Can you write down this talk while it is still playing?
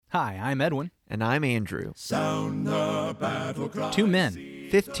Hi, I'm Edwin. And I'm Andrew. Sound the battle cry. 2 men,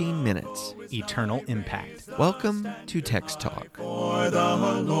 15 minutes. eternal impact. Welcome to Text Talk. For the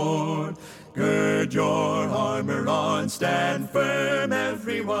Lord, gird your armor on, stand firm,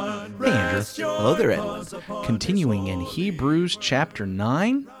 everyone. Hey, Andrew. Rest your Hello there, Edwin. cause upon Continuing his in sword. Hebrews chapter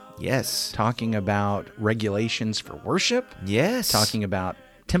 9, Yes. talking about regulations for worship, Yes. talking about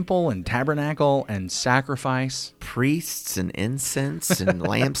temple and tabernacle and sacrifice. Priests and incense and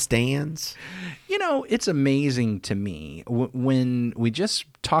lampstands. You know, it's amazing to me when we just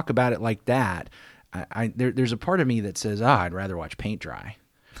talk about it like that. There's a part of me that says, I'd rather watch paint dry.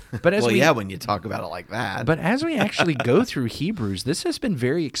 But as When you talk about it like that. But as we actually go through Hebrews, this has been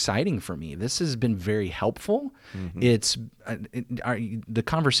very exciting for me. This has been very helpful. It's the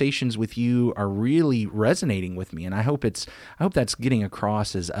conversations with you are really resonating with me, and I hope that's getting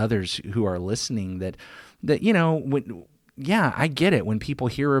across as others who are listening that you know. Yeah, I get it when people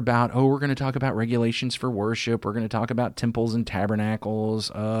hear about, we're going to talk about regulations for worship, we're going to talk about temples and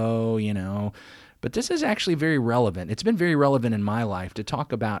tabernacles, But this is actually very relevant. It's been very relevant in my life to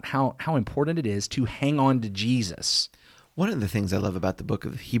talk about how important it is to hang on to Jesus. One of the things I love about the book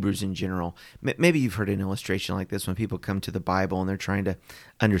of Hebrews in general, maybe you've heard an illustration like this when people come to the Bible and they're trying to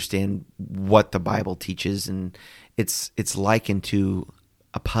understand what the Bible teaches, and it's likened to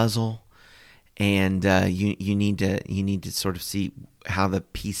a puzzle. And you need to sort of see how the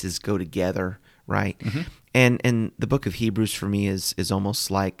pieces go together, right? Mm-hmm. And the book of Hebrews for me is almost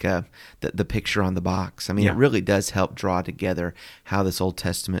like the picture on the box. I mean, It really does help draw together how this Old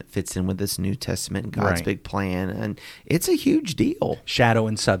Testament fits in with this New Testament and God's big plan, and it's a huge deal. Shadow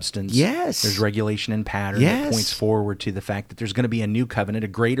and substance. Yes. There's regulation and pattern that points forward to the fact that there's going to be a new covenant, a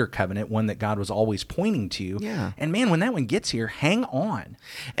greater covenant, one that God was always pointing to. Yeah. And man, when that one gets here, hang on.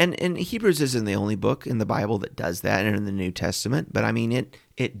 And Hebrews isn't the only book in the Bible that does that, and in the New Testament, but I mean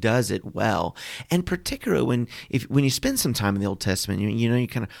it does it well. And particularly when you spend some time in the Old Testament, you're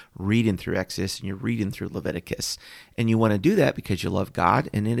kind of reading through Exodus and you're reading through Leviticus, and you want to do that because you love God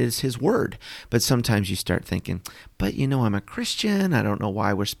and it is His Word. But sometimes you start thinking, but I'm a Christian, I don't know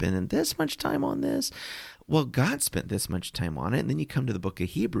why we're spending this much time on this. Well, God spent this much time on it, and then you come to the book of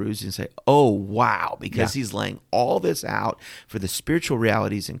Hebrews and say, oh, wow, because He's laying all this out for the spiritual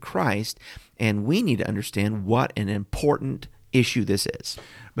realities in Christ, and we need to understand what an important issue this is.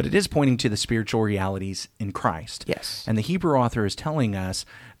 But it is pointing to the spiritual realities in Christ. Yes. And the Hebrew author is telling us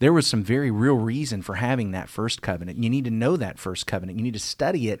there was some very real reason for having that first covenant. You need to know that first covenant. You need to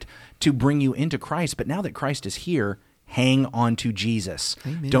study it to bring you into Christ. But now that Christ is here, hang on to Jesus.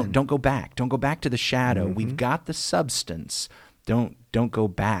 Amen. Don't go back. Don't go back to the shadow. Mm-hmm. We've got the substance. Don't go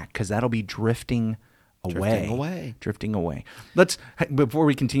back, because that'll be drifting away. Let's, before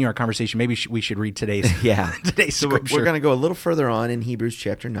we continue our conversation, maybe we should read today's today's So scripture. we're going to go a little further on in Hebrews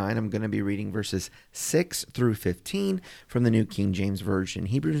chapter 9. I'm going to be reading verses 6 through 15 from the New King James Version.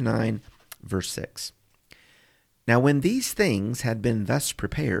 Hebrews 9, verse 6. Now when these things had been thus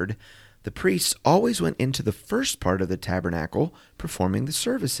prepared, the priests always went into the first part of the tabernacle, performing the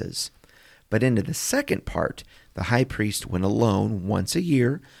services. But into the second part, the high priest went alone once a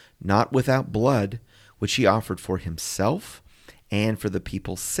year, not without blood, which he offered for himself and for the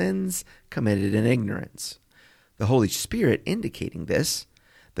people's sins committed in ignorance. The Holy Spirit indicating this,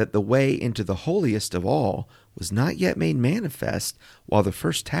 that the way into the holiest of all was not yet made manifest while the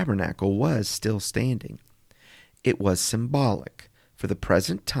first tabernacle was still standing. It was symbolic for the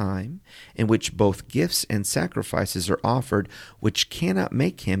present time, in which both gifts and sacrifices are offered, which cannot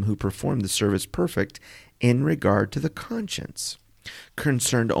make him who performed the service perfect in regard to the conscience,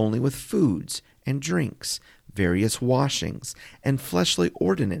 concerned only with foods and drinks, various washings, and fleshly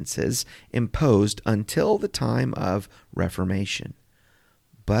ordinances imposed until the time of Reformation.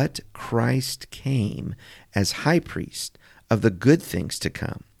 But Christ came as high priest of the good things to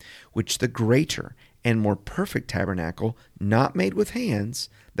come, which the greater and more perfect tabernacle, not made with hands,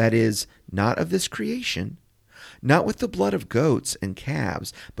 that is, not of this creation, not with the blood of goats and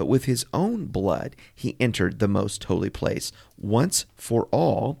calves, but with his own blood he entered the most holy place, once for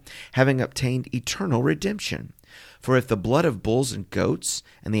all, having obtained eternal redemption. For if the blood of bulls and goats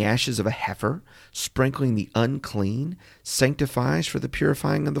and the ashes of a heifer, sprinkling the unclean, sanctifies for the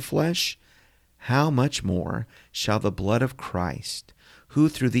purifying of the flesh, how much more shall the blood of Christ, who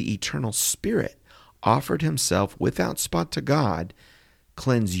through the eternal Spirit offered himself without spot to God,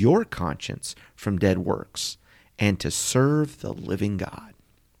 cleanse your conscience from dead works, and to serve the living God.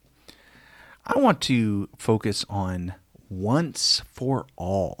 I want to focus on once for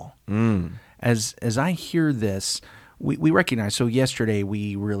all. As I hear this, we recognize, so yesterday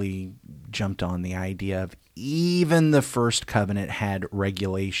we really jumped on the idea of even the first covenant had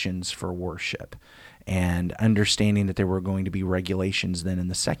regulations for worship, and understanding that there were going to be regulations then in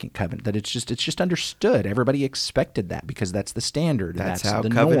the second covenant, that it's just understood. Everybody expected that because that's the standard. That's how the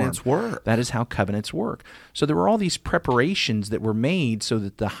covenants norm. work. That is how covenants work. So there were all these preparations that were made so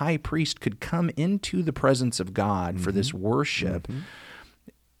that the high priest could come into the presence of God for this worship.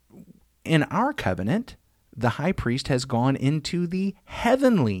 In our covenant, the high priest has gone into the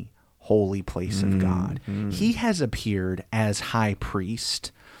heavenly holy place of God. He has appeared as high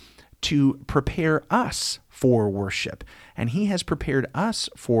priest to prepare us for worship. And he has prepared us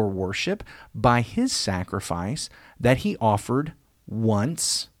for worship by his sacrifice that he offered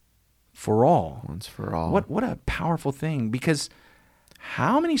once for all. Once for all. What a powerful thing, because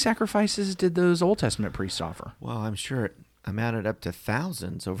how many sacrifices did those Old Testament priests offer? Well, I'm sure it amounted up to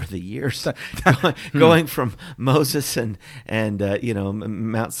thousands over the years, going from Moses and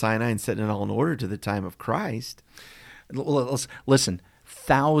Mount Sinai and setting it all in order to the time of Christ. Listen,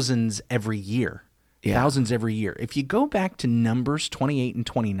 thousands every year. Yeah. Thousands every year. If you go back to Numbers 28 and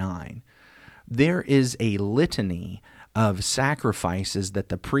 29, there is a litany of sacrifices that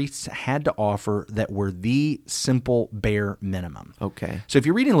the priests had to offer that were the simple bare minimum. Okay. So if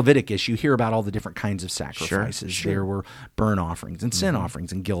you read in Leviticus, you hear about all the different kinds of sacrifices. Sure. There were burnt offerings and sin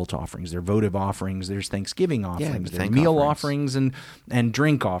offerings and guilt offerings. There are votive offerings. There's Thanksgiving offerings. There's meal offerings and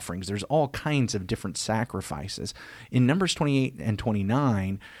drink offerings. There's all kinds of different sacrifices. In Numbers 28 and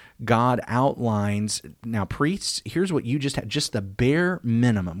 29, God outlines, now priests, here's what you just had, just the bare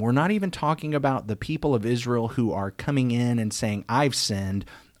minimum. We're not even talking about the people of Israel who are coming in and saying, I've sinned,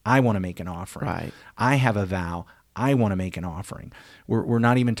 I want to make an offering. Right. I have a vow, I want to make an offering. We're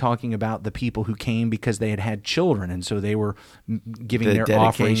not even talking about the people who came because they had children, and so they were giving their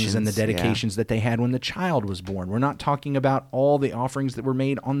offerings and the dedications that they had when the child was born. We're not talking about all the offerings that were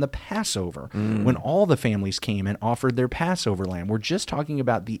made on the Passover, when all the families came and offered their Passover lamb. We're just talking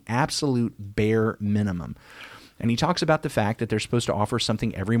about the absolute bare minimum. And he talks about the fact that they're supposed to offer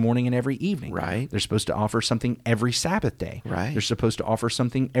something every morning and every evening. Right. They're supposed to offer something every Sabbath day. Right. They're supposed to offer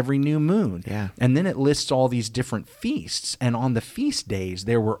something every new moon. Yeah. And then it lists all these different feasts. And on the feast days,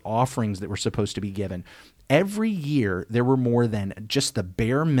 there were offerings that were supposed to be given. Every year, there were more than just the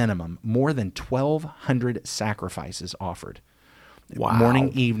bare minimum, more than 1,200 sacrifices offered. Wow.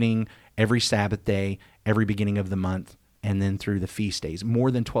 Morning, evening, every Sabbath day, every beginning of the month, and then through the feast days.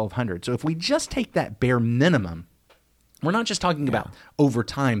 More than 1,200. So if we just take that bare minimum, we're not just talking about over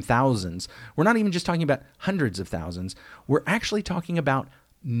time thousands. We're not even just talking about hundreds of thousands. We're actually talking about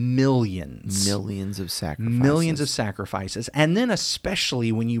millions. Millions of sacrifices. Millions of sacrifices. And then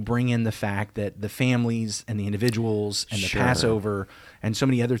especially when you bring in the fact that the families and the individuals and the Passover and so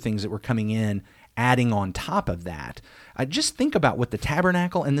many other things that were coming in, adding on top of that. Just think about what the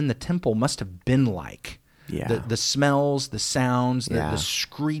tabernacle and then the temple must have been like. Yeah. The smells, the sounds, the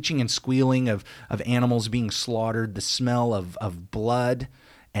screeching and squealing of animals being slaughtered, the smell of blood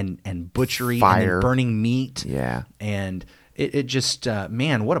and butchery, fire, and then burning meat. Yeah. And it just,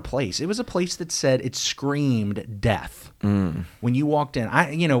 man, what a place. It was a place that said it screamed death. When you walked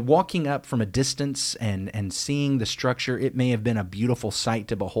in, walking up from a distance and seeing the structure, it may have been a beautiful sight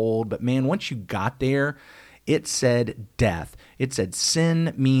to behold, but man, once you got there, it said death. It said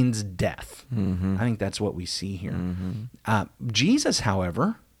sin means death. I think that's what we see here. Jesus,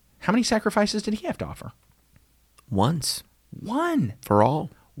 however, how many sacrifices did he have to offer? Once. One. For all.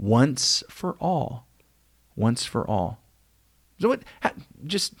 Once for all. Once for all. So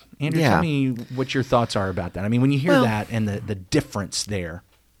Andrew, tell me what your thoughts are about that. I mean, when you hear that and the difference there,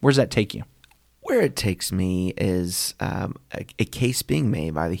 where does that take you? Where it takes me is a case being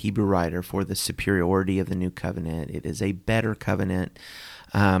made by the Hebrew writer for the superiority of the new covenant. It is a better covenant.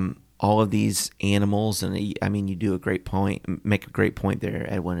 All of these animals, and I mean, you do make a great point there,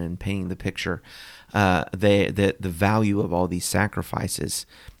 Edwin, in painting the picture. The value of all these sacrifices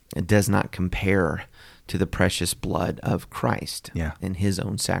does not compare to the precious blood of Christ and his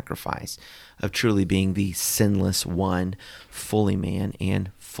own sacrifice of truly being the sinless one, fully man and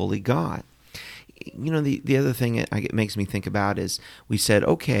fully God. The other thing it makes me think about is we said,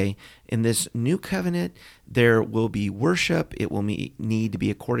 okay, in this new covenant, there will be worship. It will need to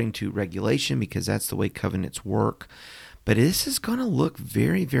be according to regulation because that's the way covenants work. But this is going to look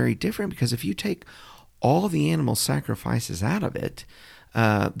very, very different because if you take all the animal sacrifices out of it,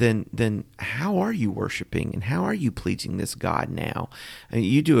 then how are you worshiping and how are you pleasing this God now? I mean,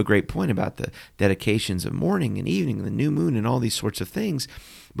 you do a great point about the dedications of morning and evening, the new moon and all these sorts of things,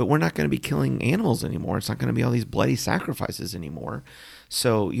 but we're not going to be killing animals anymore. It's not going to be all these bloody sacrifices anymore.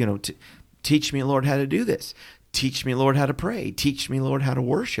 So, teach me, Lord, how to do this. Teach me, Lord, how to pray. Teach me, Lord, how to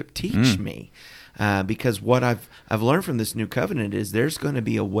worship. Teach me. because what I've learned from this new covenant is there's going to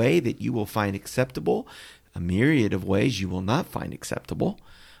be a way that you will find acceptable, a myriad of ways you will not find acceptable,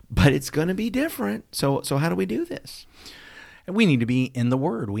 but it's going to be different. So how do we do this? And we need to be in the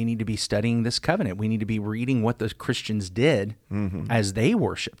Word. We need to be studying this covenant. We need to be reading what the Christians did as they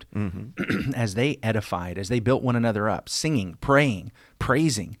worshiped, as they edified, as they built one another up, singing, praying,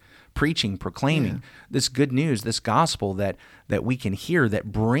 praising, preaching, proclaiming this good news, this gospel that we can hear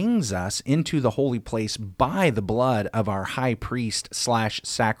that brings us into the holy place by the blood of our high priest /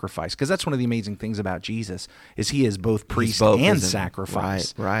 sacrifice. Because that's one of the amazing things about Jesus is he is both priest and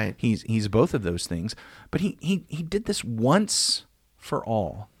sacrifice. Right. He's both of those things. But he did this once for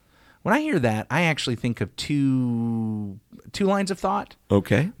all. When I hear that, I actually think of two lines of thought.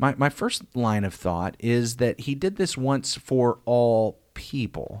 Okay. My first line of thought is that he did this once for all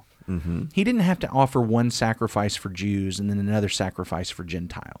people. He didn't have to offer one sacrifice for Jews and then another sacrifice for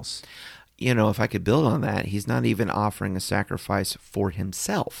Gentiles. If I could build on that, he's not even offering a sacrifice for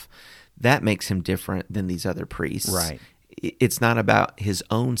himself. That makes him different than these other priests. Right. It's not about his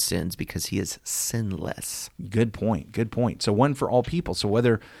own sins because he is sinless. Good point. So one for all people. So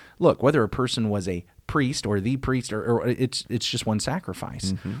whether a person was a priest or the priest or it's just one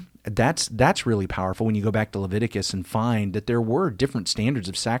sacrifice. That's really powerful when you go back to Leviticus and find that there were different standards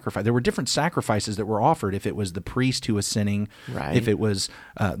of sacrifice. There were different sacrifices that were offered if it was the priest who was sinning, if it was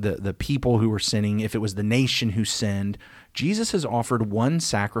the people who were sinning, if it was the nation who sinned. Jesus has offered one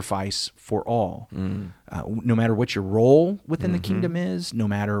sacrifice for all. No matter what your role within the kingdom is, no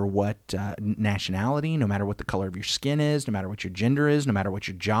matter what nationality, no matter what the color of your skin is, no matter what your gender is, no matter what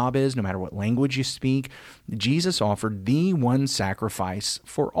your job is, no matter what language you speak, Jesus offered the one sacrifice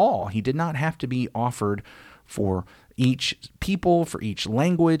for all. He did not have to be offered for each people, for each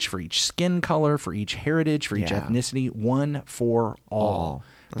language, for each skin color, for each heritage, for each ethnicity, one for all.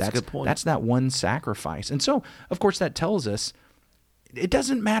 That's a good point. That's that one sacrifice. And so, of course, that tells us it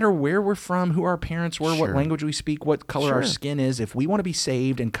doesn't matter where we're from, who our parents were, what language we speak, what color our skin is. If we want to be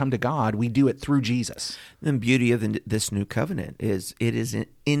saved and come to God, we do it through Jesus. The beauty of this new covenant is it is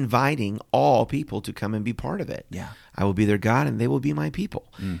inviting all people to come and be part of it. Yeah. I will be their God and they will be my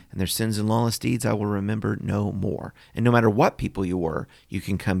people. And their sins and lawless deeds I will remember no more. And no matter what people you were, you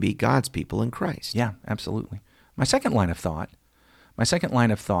can come be God's people in Christ. Yeah, absolutely. My second line of thought,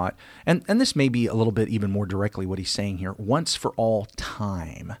 and this may be a little bit even more directly what he's saying here, once for all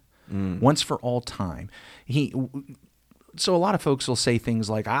time. Once for all time. So a lot of folks will say things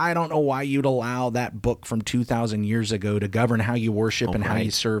like, I don't know why you'd allow that book from 2,000 years ago to govern how you worship and how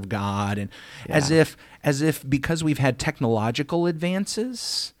you serve God. And as if because we've had technological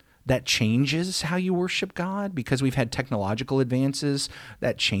advances, that changes how you worship God. Because we've had technological advances,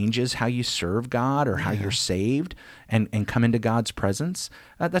 that changes how you serve God or how you're saved and come into God's presence.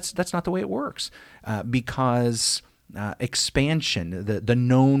 That's not the way it works. Because expansion, the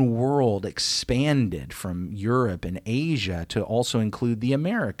known world expanded from Europe and Asia to also include the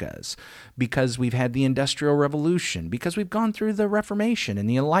Americas, because we've had the Industrial Revolution, because we've gone through the Reformation and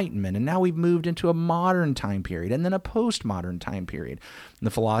the Enlightenment, and now we've moved into a modern time period and then a postmodern time period.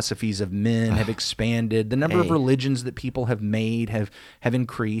 The philosophies of men have expanded. The number of religions that people have made have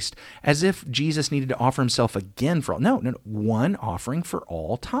increased, as if Jesus needed to offer himself again for all. No, one offering for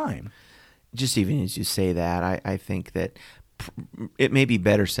all time. Just even as you say that, I think that it may be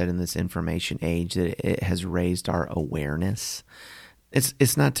better said in this information age that it has raised our awareness.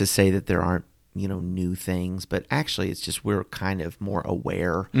 It's not to say that there aren't new things, but actually it's just we're kind of more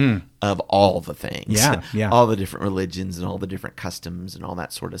aware of all the things, all the different religions and all the different customs and all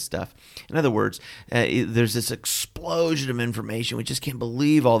that sort of stuff. In other words, there's this explosion of information. We just can't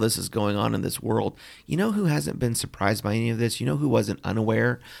believe all this is going on in this world. You know who hasn't been surprised by any of this? You know who wasn't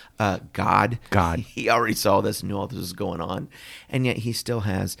unaware? God. He already saw this and knew all this was going on, and yet he still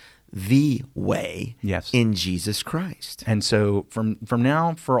has the way in Jesus Christ. And so from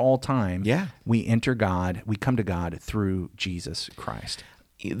now for all time, we enter God, we come to God through Jesus Christ.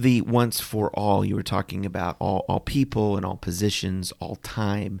 The once for all, you were talking about all people and all positions, all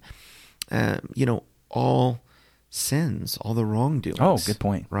time, all sins, all the wrongdoings. Oh, good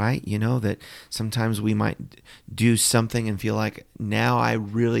point. Right? That sometimes we might do something and feel like, now I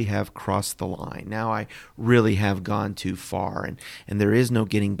really have crossed the line. Now I really have gone too far. And there is no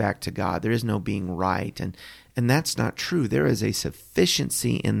getting back to God. There is no being right. And that's not true. There is a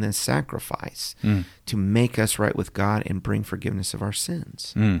sufficiency in this sacrifice to make us right with God and bring forgiveness of our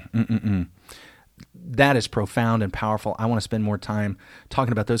sins. That is profound and powerful. I want to spend more time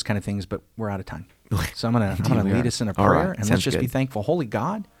talking about those kind of things, but we're out of time. So I'm going to lead us in a prayer, and let's just be thankful. Holy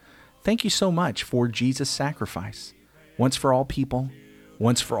God, thank you so much for Jesus' sacrifice. Once for all people,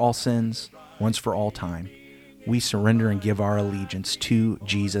 once for all sins, once for all time, we surrender and give our allegiance to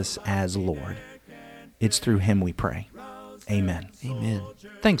Jesus as Lord. It's through him we pray. Amen. Amen.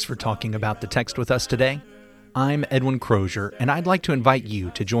 Thanks for talking about the text with us today. I'm Edwin Crozier, and I'd like to invite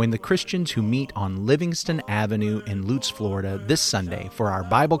you to join the Christians who meet on Livingston Avenue in Lutz, Florida this Sunday for our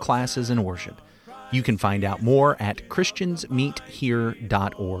Bible classes and worship. You can find out more at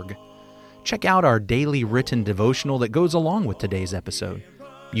christiansmeethere.org. Check out our daily written devotional that goes along with today's episode.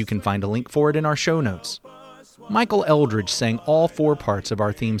 You can find a link for it in our show notes. Michael Eldridge sang all 4 parts of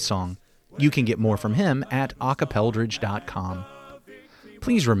our theme song. You can get more from him at acapeldridge.com.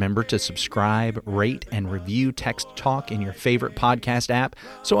 Please remember to subscribe, rate, and review Text Talk in your favorite podcast app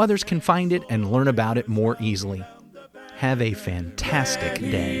so others can find it and learn about it more easily. Have a fantastic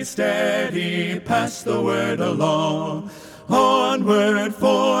day. Steady, pass the word along. Onward,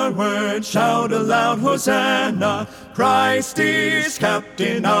 forward, shout aloud, Hosanna. Christ is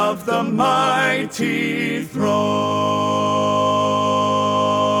captain of the mighty throne.